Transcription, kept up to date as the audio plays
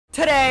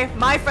Today,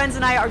 my friends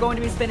and I are going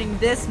to be spinning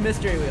this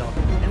mystery wheel.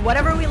 And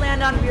whatever we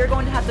land on, we are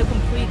going to have to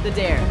complete the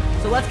dare.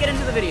 So let's get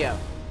into the video.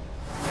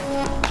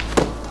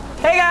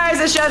 Hey guys,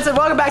 it's Jentzen.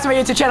 Welcome back to my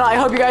YouTube channel. I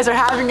hope you guys are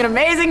having an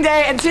amazing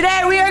day. And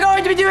today we are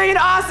going to be doing an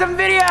awesome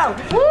video.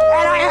 Woo!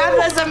 And I have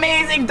this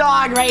amazing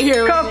dog right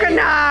here.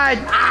 Coconut!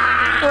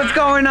 What's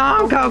going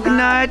on,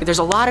 Coconut? There's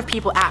a lot of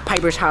people at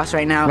Piper's house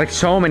right now. Like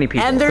so many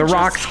people. And they're the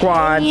Rock just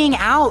Squad. hanging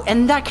out,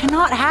 and that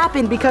cannot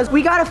happen because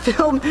we gotta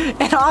film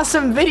an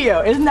awesome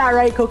video. Isn't that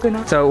right,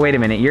 Coconut? So wait a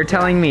minute, you're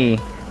telling me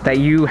that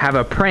you have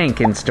a prank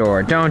in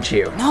store, don't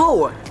you?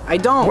 No, I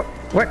don't.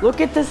 What?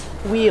 Look at this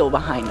wheel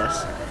behind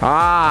us.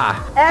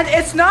 Ah. And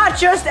it's not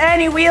just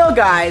any wheel,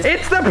 guys.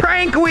 It's the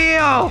prank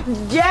wheel!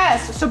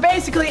 Yes, so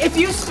basically, if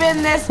you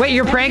spin this... Wait,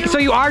 you're prank? So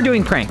you are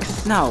doing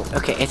pranks? No,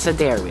 okay, it's a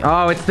dare wheel.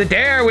 Oh, it's the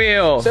dare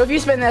wheel! So if you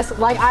spin this,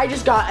 like I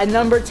just got a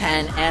number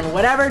 10, and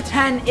whatever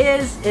 10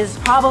 is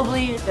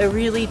probably a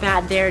really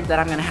bad dare that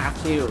I'm gonna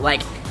have to,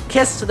 like,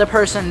 kiss the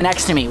person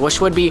next to me,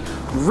 which would be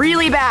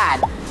really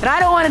bad. And I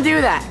don't want to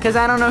do that, because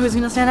I don't know who's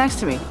gonna stand next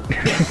to me.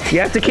 You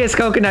have to kiss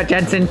Coconut,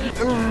 Jentzen.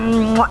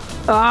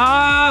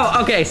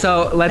 Oh, okay,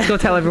 so let's go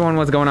tell everyone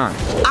what's going on.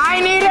 I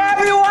need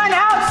everyone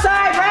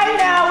outside right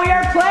now. We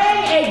are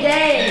playing a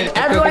game.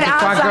 Everyone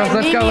outside,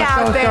 meet me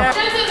out there.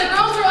 Jentzen, the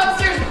girls are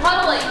upstairs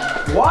cuddling.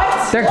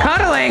 What? They're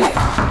cuddling!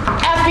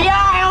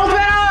 FBI,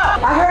 open up!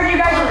 I heard you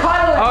guys were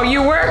cuddling. Oh,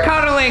 you were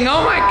cuddling!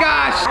 Oh my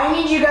gosh! I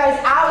need you guys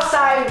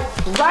outside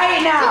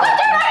right now. Put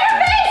that on your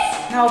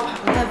face! No,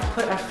 let's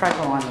put a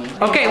freckle on me.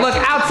 Okay, look,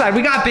 outside.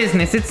 We got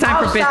business. It's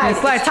time for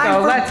business. Let's go.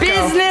 Let's go.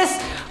 Business.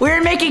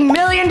 We're making $1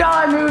 million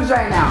moves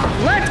right now.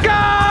 Let's go!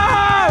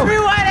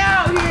 Everyone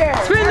out here.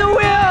 Spin the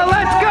wheel.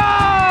 Let's go!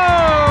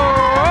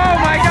 Oh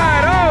my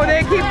God! Oh,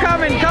 they keep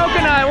coming.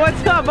 Coconut,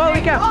 what's up?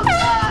 Holy cow!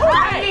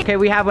 Okay,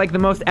 we have like the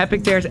most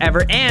epic dares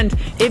ever, and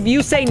if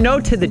you say no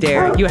to the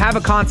dare, you have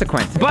a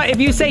consequence. But if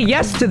you say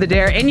yes to the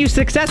dare and you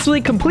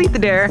successfully complete the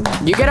dare,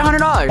 you get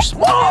 $100.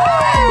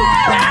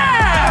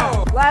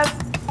 wow! Lev,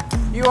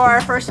 you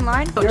are first in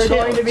line. You're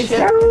going to be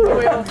spinning the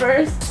wheel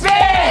first. Spin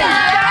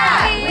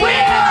that wheel!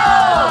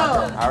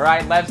 All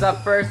right, Lev's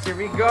up first. Here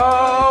we go.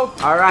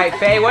 All right,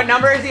 Faye, what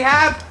number does he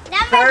have?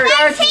 Number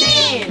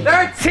 13! 13!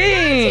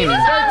 13!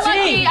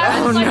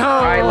 Oh no!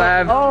 All right,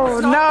 Lev. Oh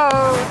no!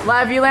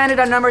 Lev, you landed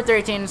on number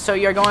 13, so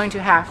you're going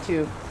to have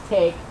to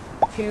take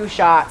 2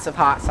 shots of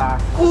hot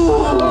sauce.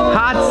 Ooh.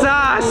 Hot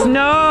sauce,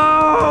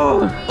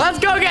 no! Let's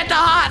go get the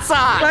hot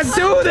sauce! Let's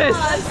do this!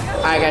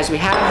 All right, guys, we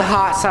have the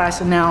hot sauce,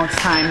 and now it's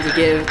time to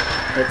give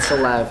it to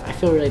Lev. I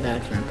feel really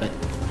bad for him, but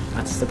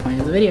that's the point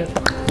of the video.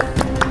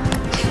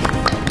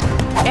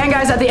 And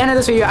guys, at the end of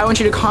this video, I want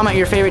you to comment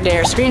your favorite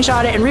dare,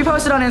 screenshot it, and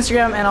repost it on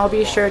Instagram, and I'll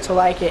be sure to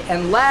like it.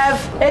 And Lev,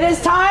 it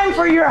is time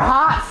for your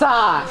hot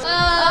sauce.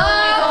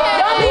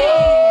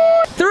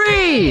 Okay.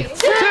 3, 2, 1.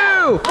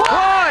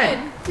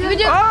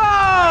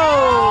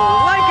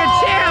 Oh, like a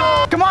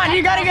champ. Come on,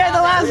 you gotta get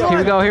the last one. Here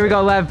we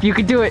go, Lev. You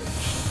can do it.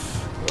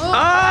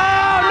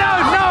 Oh,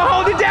 no,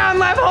 hold it down,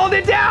 Lev, hold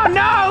it down.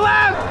 No,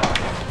 Lev.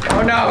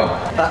 Oh, no.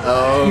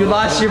 Uh-oh. You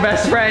lost your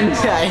best friend.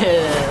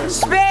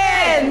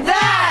 Spin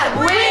that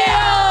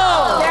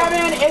wheel!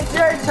 Kevin, it's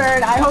your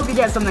turn. I hope you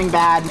get something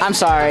bad. I'm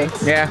sorry.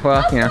 Yeah,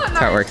 well, you know, that's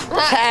how it works.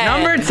 10.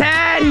 Number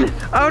 10.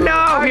 Oh,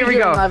 no. Here we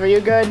go. Lev, are you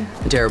good?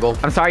 Terrible.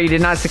 I'm sorry you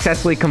did not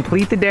successfully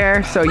complete the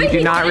dare, so you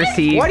do not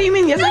receive. What do you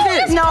mean? Yes,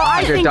 I did. No,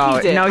 I think $100.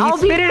 he did. No, you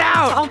spit it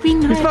out. I'll be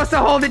nice. You're supposed to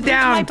hold it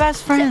down. My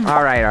best friend.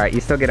 All right. You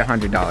still get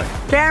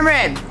 $100.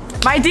 Cameron,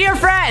 my dear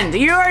friend,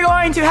 you are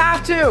going to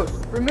have to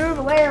remove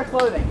a layer of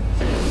clothing.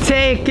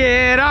 Take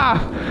it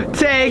off.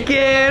 Take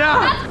it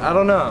off. I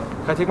don't know.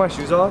 Can I take my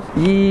shoes off?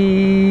 No,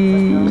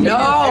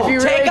 if you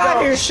really take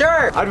off your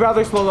shirt. I'd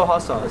rather smell the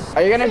hot sauce.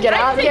 Are you gonna get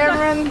out,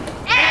 Cameron?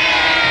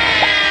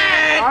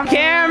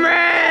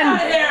 Cameron!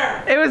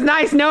 It was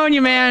nice knowing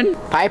you, man.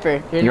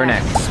 Piper, you're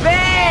next. Spin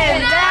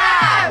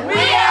that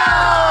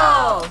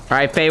wheel! All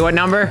right, Faye, what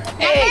number?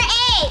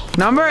 8.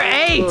 Number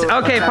 8.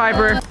 Okay,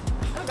 Piper.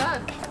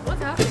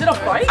 Is it a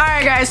fight? All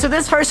right, guys, so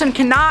this person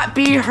cannot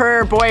be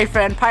her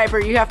boyfriend. Piper,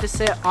 you have to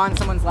sit on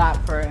someone's lap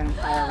for an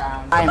entire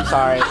round. I am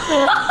sorry. And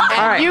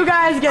All right. you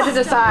guys get to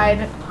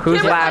decide.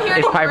 Whose lap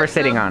is Piper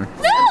sitting on? No!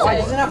 Why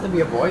doesn't it have to be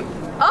a boy?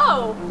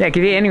 Oh, Yeah, it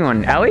could be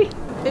anyone. Ellie?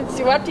 it's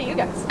up to you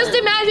guys. Just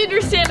imagine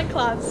you're Santa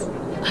Claus.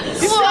 What?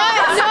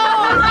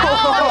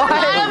 No,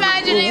 I'm not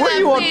imagining What do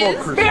you that, want please.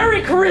 for Christmas?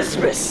 Merry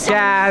Christmas.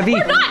 Gabby.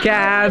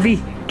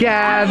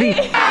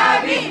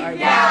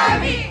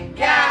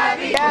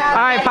 All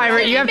right, Piper,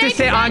 you have to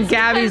sit on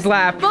Gabby's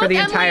lap for the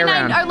entire Both round.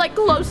 Emily and I are like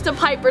close to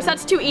Piper's.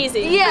 That's too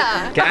easy.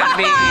 Yeah.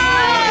 Gabby.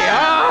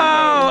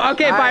 Oh,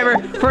 okay, Piper.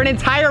 For an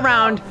entire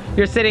round,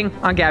 you're sitting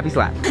on Gabby's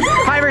lap.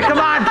 Piper, come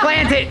on,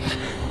 plant it.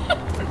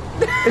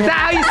 Is that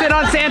how you sit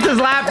on Santa's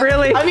lap,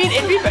 really? I mean,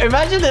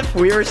 imagine if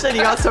we were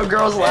sitting on some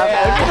girl's lap.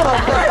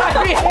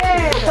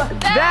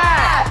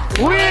 That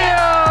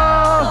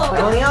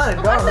wheel. Only on it,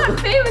 I thought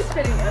Faye was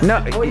spinning it. No,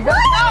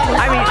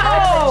 I mean,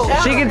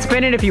 she can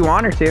spin it if you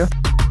want her to.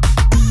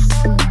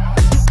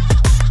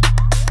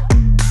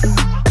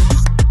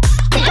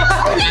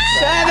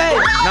 7.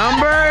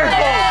 Number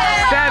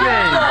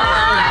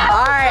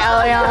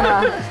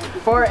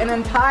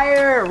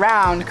entire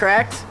round,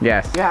 correct?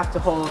 Yes. You have to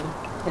hold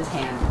his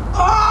hand.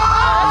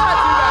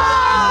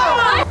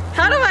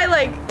 How do I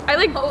like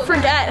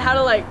forget how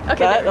to like,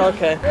 okay.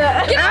 Okay.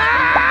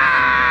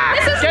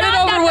 This is Get it not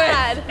over that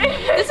with.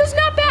 bad. This is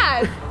not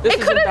bad. It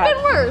could have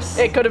been worse.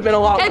 It could have been a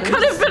lot It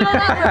could have been a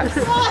lot worse.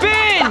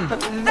 Spin!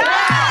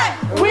 That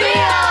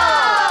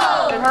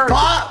wheel! It hurts.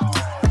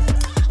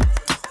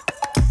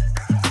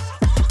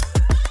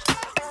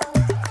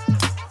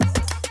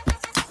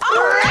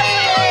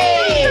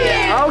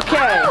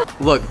 Okay.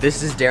 Look,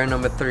 this is dare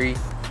number 3,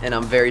 and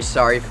I'm very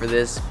sorry for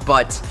this,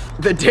 but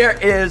the dare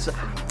is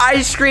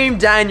ice cream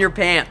down your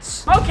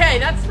pants. Okay,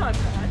 that's not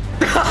bad.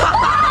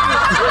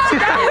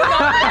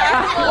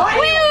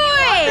 Wait.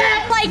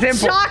 Like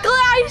Simple.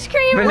 chocolate ice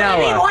cream?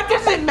 Vanilla. What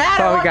does it matter?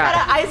 That's all we What got.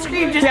 kind of ice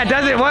cream just Yeah,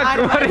 does it? What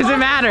does it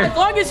matter? As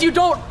long as you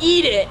don't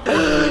eat it.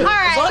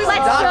 Alright, let's do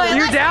it.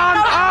 You down?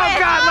 Oh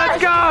God, let's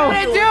go!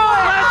 Let's do it.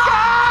 Let's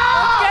go.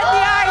 Let's get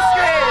the ice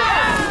cream.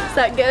 Is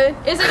that good?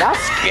 Is it?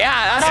 That's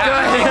good.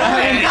 Oh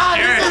my God,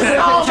 this is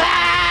so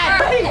bad.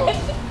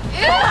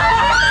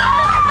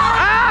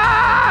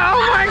 Ah, oh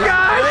my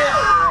God!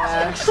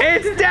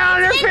 It's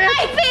down her It's my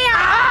pants. fear!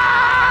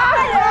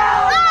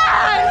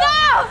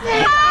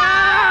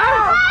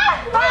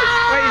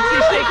 Wait, is she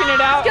shaking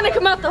it out? It's gonna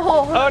come out the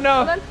hole. Oh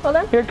no! Hold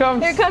on. Here it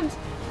comes. Here it comes.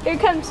 Here it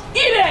comes.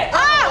 Eat it. Oh!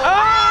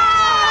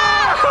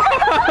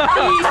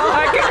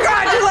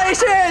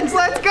 Congratulations!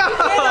 Let's go!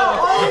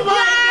 Oh my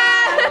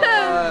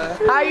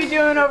God. How you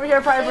doing over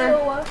here,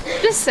 Piper?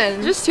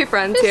 Just two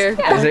friends here.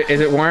 Is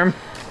it warm?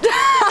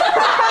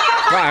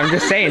 Wow, I'm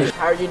just saying.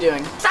 How are you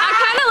doing? I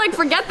kind of like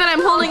forget that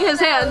I'm holding his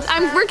hand.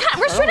 We're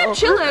straight up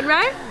chilling,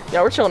 right?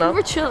 Yeah, we're chilling out.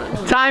 We're chilling.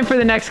 Time for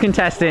the next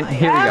contestant.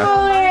 Here we go.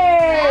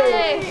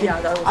 Emily!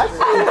 Yeah, that was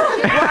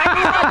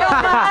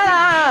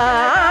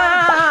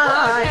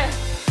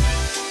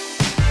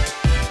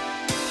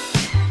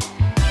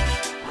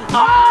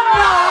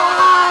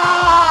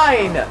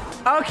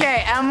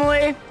Okay,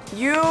 Emily,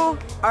 you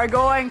are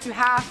going to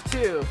have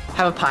to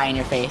have a pie in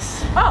your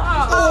face.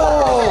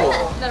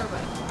 Oh! Never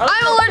mind.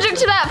 I'm allergic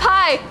to that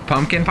pie.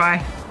 Pumpkin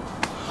pie?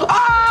 Oh!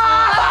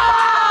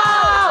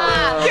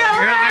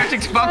 You're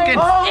allergic to pumpkin?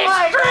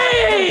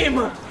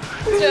 Extreme!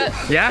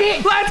 Yeah?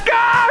 Let's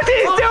go!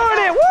 She's doing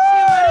it! Woo!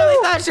 I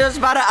thought she was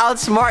about to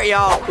outsmart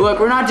y'all. Look,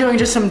 we're not doing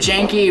just some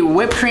janky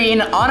whipped cream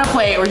on a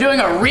plate. We're doing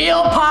a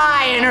real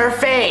pie in her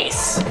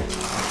face.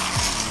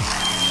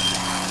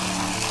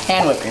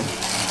 And whipped cream.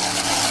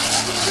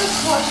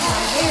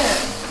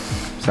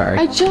 Sorry.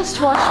 I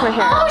just washed my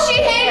hair. Oh, she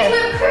hates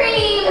whipped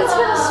cream. It's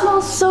gonna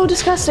smell so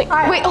disgusting.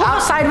 Wait, hold on.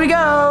 Outside we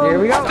go. Here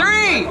we go.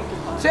 3,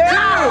 2,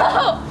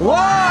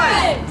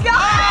 1. Go!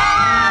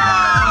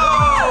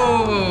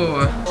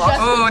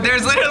 Oh,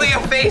 there's literally a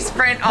face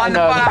print on the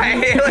know. pie.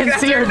 You can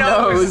see her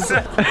nose.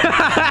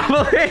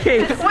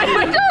 Please.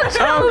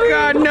 Oh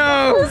God,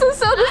 no. This is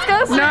so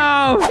disgusting.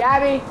 No.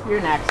 Gabby,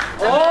 you're next.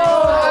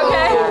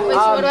 Okay.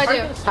 What do I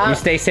do? You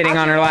stay sitting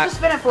on her I'll lap. just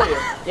spin it for you.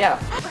 Yeah.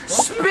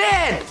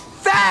 Spin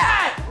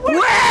that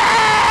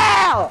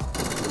wheel!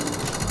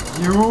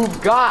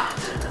 You've got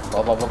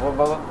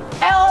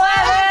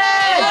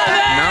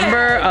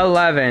Number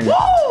 11.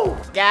 Woo!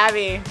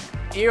 Gabby,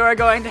 you are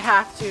going to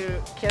have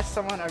to kiss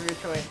someone of your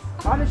choice.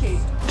 On the cheek.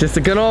 Just a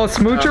good old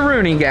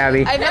smoocheroonie,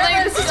 Gabby. I feel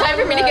like this is time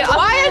for me to get off.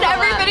 Why in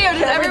every video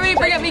does everybody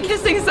bring up me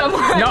kissing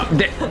someone? No,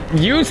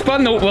 you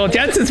spun the wheel.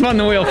 Jentzen spun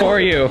the wheel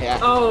for you. Yeah.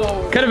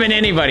 Oh. Could have been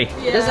anybody.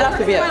 Yeah. Does it have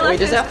to be a wait,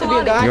 does it have to be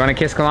a guy? You want to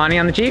kiss Kalani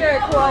on the cheek? Sure,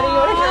 Kalani, you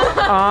wanna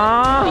kiss?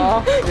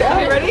 Oh. Yeah,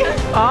 you ready?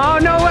 Oh,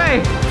 no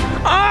way.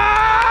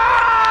 Oh,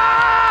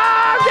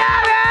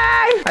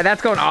 Gabby!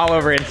 That's going all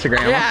over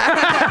Instagram.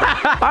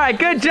 Yeah. All right,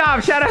 good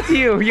job. Shout out to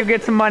you. You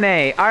get some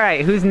money. All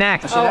right, who's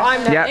next? Oh,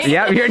 I'm next.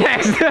 Yep, you're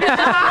next.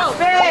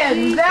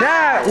 Spin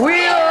that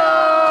wheel!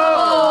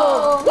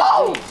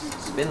 Whoa!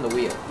 Spin the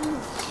wheel.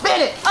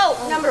 Spin it! Oh,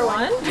 number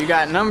 1. You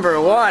got number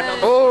 1.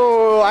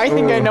 Oh, I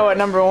think I know what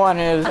number 1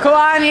 is.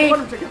 Kalani,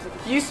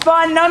 you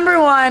spun number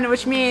 1,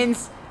 which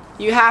means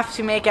you have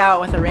to make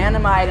out with a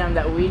random item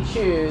that we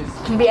choose.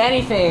 Can be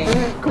anything.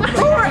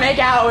 Make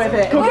out with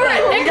it.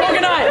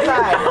 Coconut.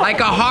 Like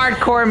a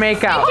hardcore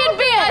makeout. It could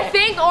be a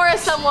thing or a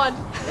someone.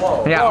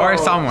 Yeah, or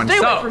someone. Stay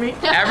So, away from me.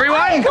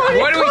 everyone,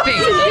 what do we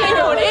think?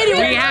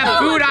 We have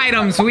food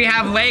items. We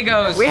have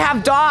Legos. We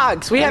have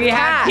dogs. We have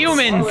cats.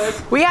 humans.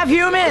 We have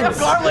humans.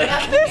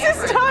 This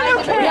is ton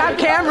of We have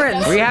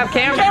Camerons. We have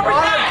Cameron.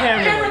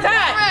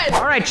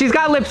 All right, she's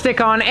got lipstick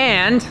on,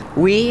 and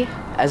We,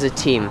 as a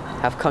team,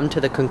 have come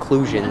to the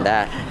conclusion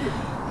that,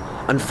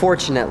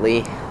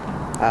 unfortunately,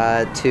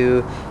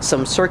 to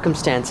some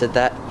circumstances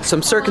that have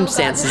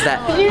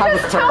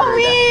occurred.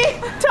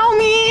 Tell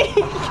me.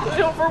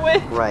 Get over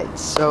with. Right.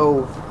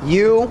 So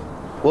you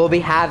will be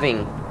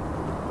having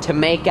to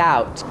make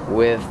out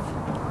with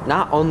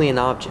not only an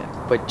object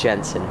but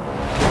Jentzen.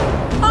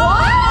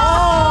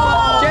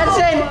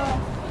 Jentzen,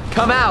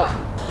 come out.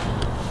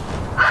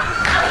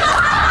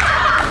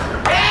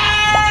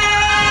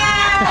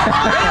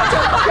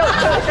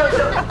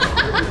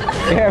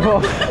 Careful.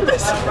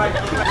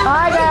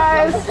 Hi,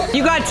 guys.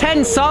 You got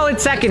 10 solid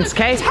seconds,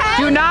 okay? 10?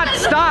 Do not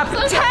stop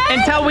 10?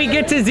 until we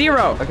get to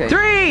 0. Okay.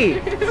 3, 2,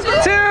 1.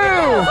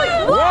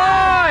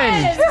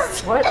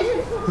 What?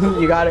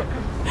 You got it.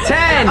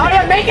 10. Oh,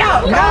 yeah, make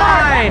out. 9. Oh,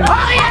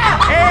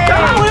 yeah. 8.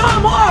 Come on, we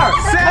want more.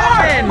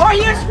 7. More,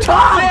 use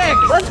tongue. 6.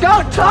 Let's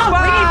go, tongue. We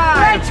need 5.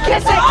 French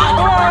kissing.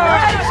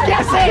 4. French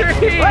kissing.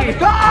 3. Let's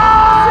go.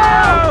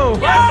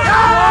 2. 1.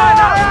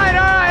 All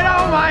right.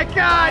 Oh my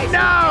God,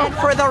 no.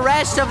 For the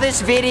rest of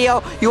this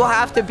video, you will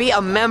have to be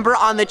a member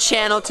on the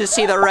channel to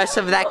see the rest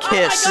of that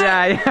kiss.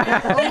 Yeah.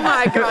 Oh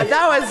my God,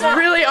 that was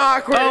really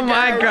awkward. Oh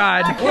my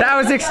God, that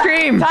was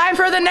extreme. Time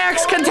for the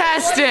next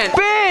contestant.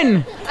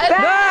 Spin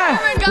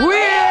the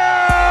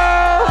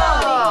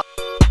wheel.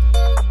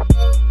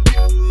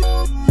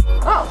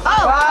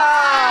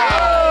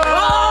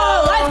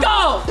 Oh, let's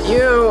go.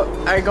 You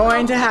are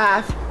going to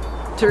have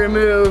to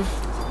remove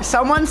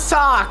someone's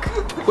sock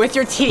with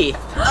your teeth.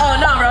 Oh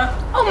no, bro.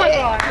 Oh my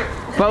God.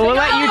 But we'll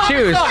let you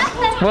choose.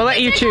 We'll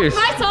let you choose.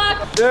 My sock.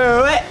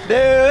 Do it, do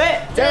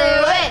it, do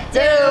it, do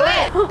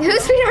it.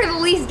 Whose feet are the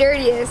least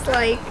dirtiest?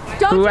 Like,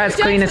 Who has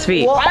cleanest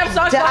feet? Well,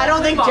 I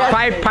don't think Jeff.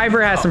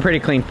 Piper has some pretty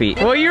clean feet.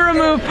 Will you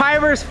remove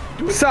Piper's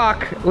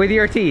sock with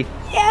your teeth?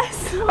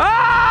 yes.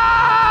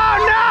 Oh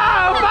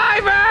no,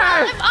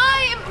 Piper! If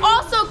I am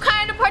also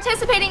kind of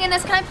participating in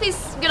this, can I please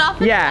get off?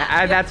 Of Yeah,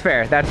 that? that's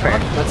fair. That's fair.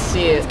 Let's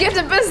see it. Get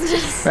to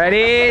business.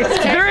 Ready?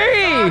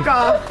 3,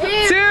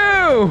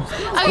 2,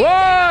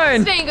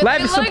 1. staying good.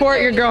 Let's support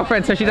your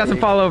girlfriend so she doesn't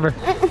fall over.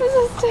 This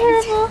is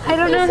terrible. I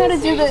don't know how to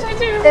do this.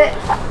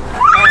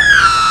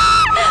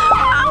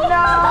 You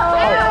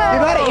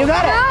got it, you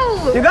got it.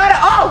 No. You got it.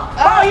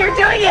 Oh, you're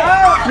doing it.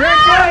 Oh,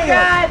 you're doing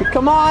it.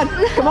 Come on,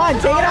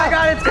 take it out.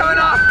 God, it's coming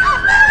off.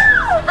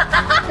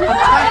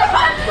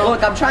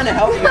 Look, I'm trying to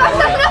help you.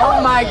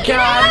 Oh my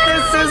God,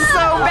 this is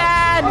so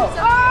bad.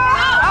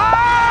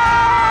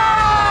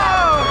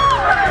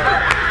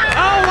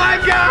 Oh my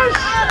gosh.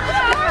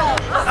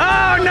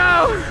 Oh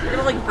no.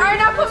 Alright,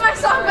 now put my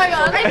sock back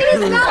on. I need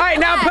to All right,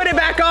 now put it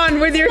back on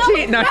with your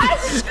teeth. No.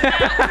 Next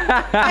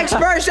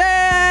person.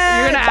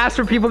 You're gonna ask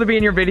for people to be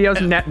in your videos.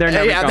 They're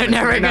never Yeah, coming.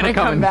 they're never gonna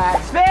come coming.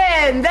 back.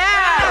 Spin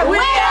that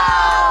wheel.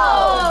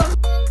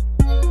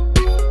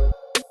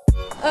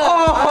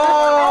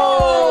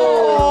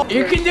 Oh!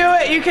 You can do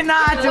it, you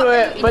cannot do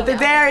it, but the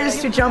dare is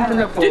to jump in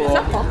the pool.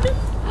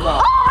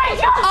 Oh my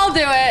God! I'll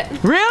do it.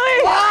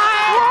 Really?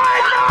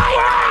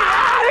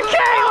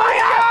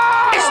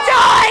 He's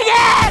doing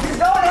it! You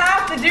don't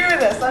have to do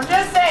this. I'm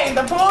just saying,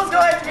 the pool's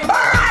going to be 3, 2, 1.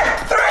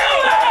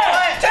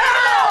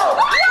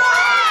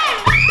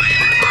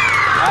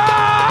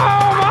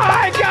 Oh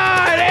my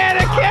God,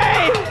 Anna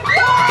Kay!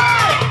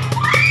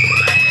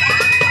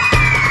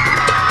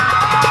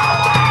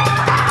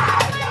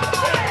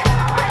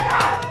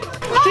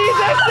 She's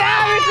a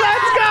savage.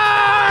 Let's go!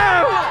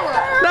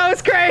 That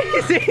was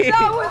crazy.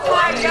 Oh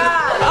my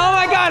God! Oh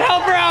my God,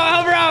 help her out,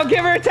 help her out.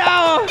 Give her a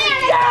towel.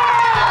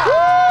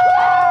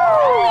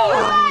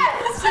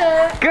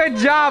 Good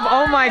job.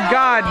 Oh my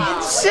God.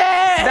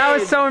 That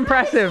was so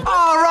impressive.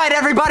 All right,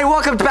 everybody,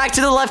 welcome back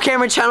to the Left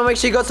Cameron channel. Make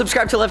sure you go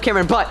subscribe to Left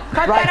Cameron. But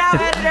Cut that out,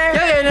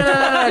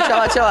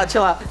 editor. no,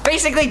 chill out.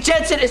 Basically,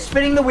 Jentzen is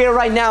spinning the wheel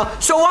right now.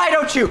 So why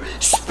don't you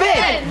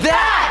spin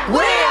that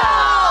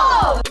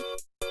wheel?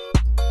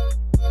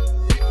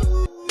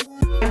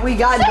 We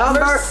got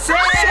number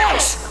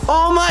 6.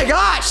 Oh my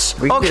gosh.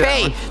 We can do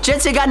Okay, that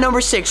Jentzen got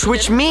number 6,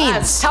 which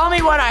means Tell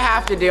me what I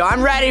have to do.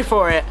 I'm ready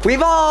for it.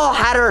 we've all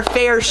had our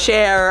fair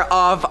share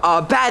of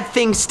bad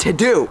things to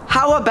do.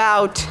 How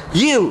about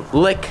you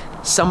lick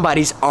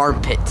somebody's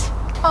armpit?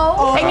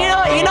 Oh. And you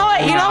know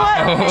what?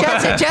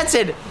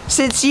 Jentzen,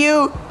 since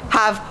you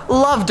have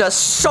loved us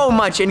so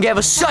much and gave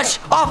us such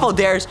awful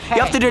dares, you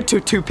have to do it to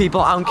 2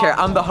 people. I don't care.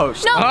 I'm the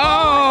host. No.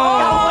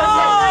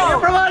 Oh! You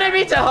promoted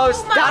me to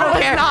host. I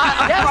don't care.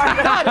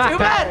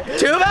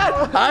 Too bad.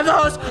 I'm the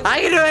host.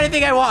 I can do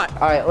anything I want.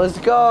 All right, let's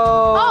go.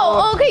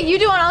 Oh, okay. You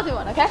do one. I'll do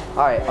one. Okay. All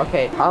right,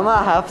 okay. I'm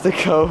gonna have to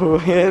go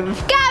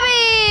with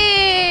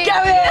Gabby.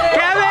 Gabby!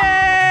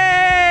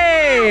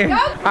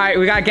 All right,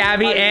 we got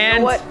Gabby and... You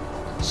know what?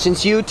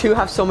 Since you two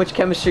have so much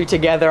chemistry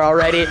together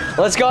already,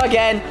 let's go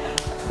again.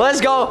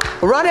 Let's go.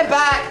 Run it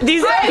back.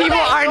 These people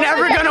are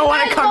never gonna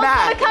want to come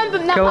back.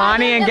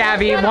 Kalani and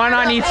Gabby, one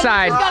on each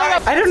side.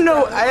 I don't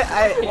know.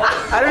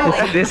 I don't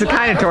know. This is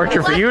kind of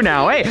torture for you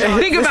now. Hey,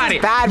 think about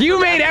it. bad You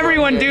for made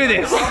everyone do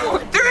this. 3, All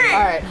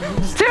right.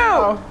 2,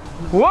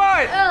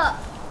 1.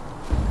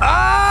 Oh!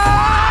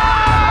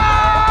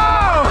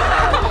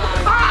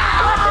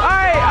 All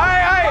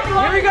right.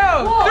 Here we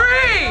go.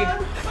 3,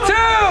 2,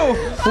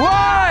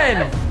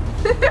 1.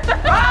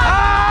 Oh,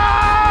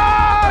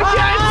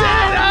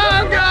 Jentzen!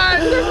 Oh, God!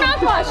 There's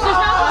mouthwash.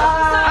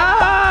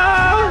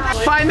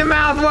 Oh! Find the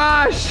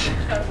mouthwash.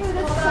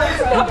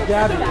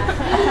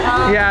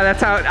 Yeah,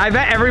 that's how. I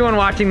bet everyone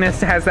watching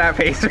this has that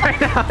face right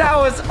now. That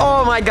was,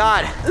 oh my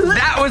God.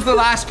 That was the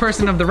last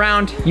person of the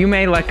round. You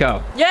may let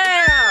go.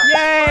 Yeah.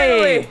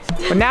 Yay!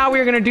 But now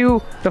we're gonna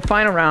do the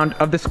final round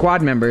of the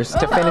squad members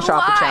to finish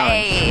off the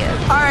challenge.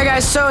 All right,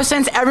 guys, so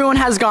since everyone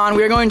has gone,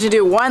 we're going to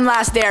do one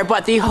last dare,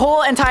 but the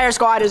whole entire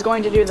squad is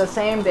going to do the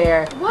same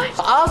dare. What?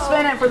 So I'll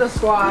spin it for the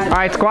squad. All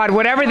right, squad,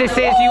 whatever this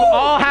is, you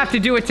all have to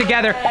do it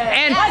together.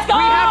 And we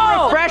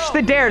have refreshed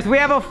the dares. We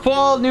have a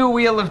full new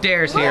wheel of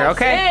dares here,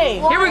 okay?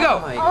 Here we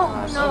go.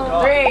 Oh,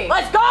 no. 3,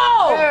 let's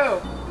go!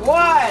 2, 1.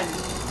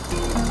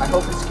 I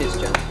hope it's Kiss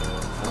Jen. I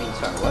mean,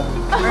 sorry, what?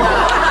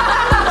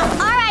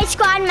 All right,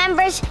 squad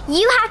members,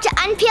 you have to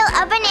unpeel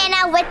a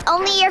banana with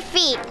only your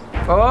feet.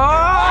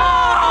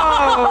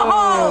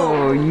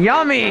 Oh,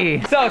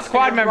 yummy. So,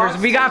 squad members,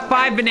 we got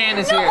 5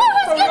 bananas here.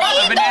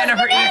 A banana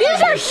for each.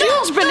 These are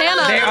huge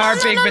bananas. They are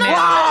big bananas.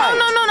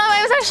 No.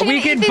 I was actually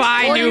We can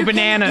buy new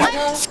bananas.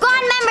 Squad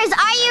members,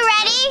 are you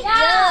ready?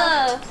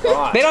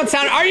 Yeah. They don't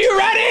sound. Are you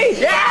ready?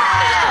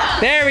 Yeah!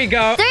 There we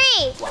go. 3,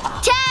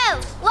 2,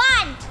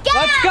 1,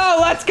 go!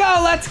 Let's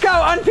go.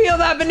 Unpeel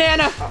that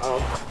banana.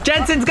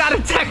 Jenssen's got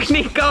a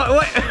technique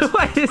going.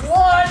 What is?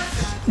 What?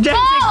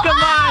 Jentzen,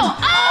 come on.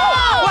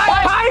 What?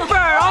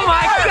 Piper! Oh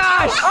my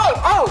gosh.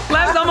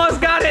 Lev's almost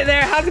got it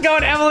there. How's it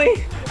going,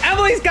 Emily?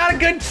 Emily's got a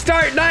good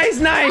start. Nice.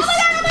 Oh my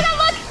god,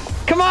 look.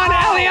 Come on,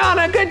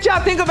 Eliana. Good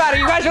job. Think about it.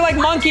 You guys are like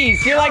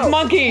monkeys. You're like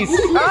monkeys.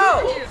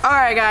 All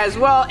right, guys.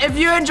 Well, if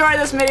you enjoyed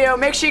this video,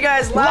 make sure you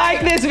guys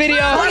Like this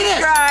video.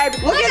 subscribe,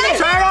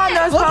 turn on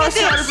those post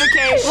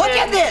notifications. Look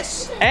at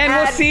this. And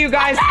we'll see you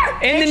guys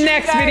in the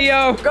next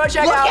video. Go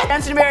check out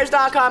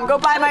JentzenRamirez.com. Go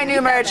buy my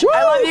new merch.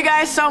 I love you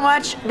guys so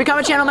much. Become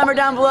a channel member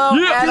down below,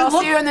 and I'll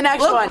see you in the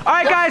next one. All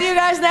right, guys. See you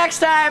guys next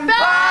time.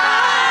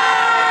 Bye.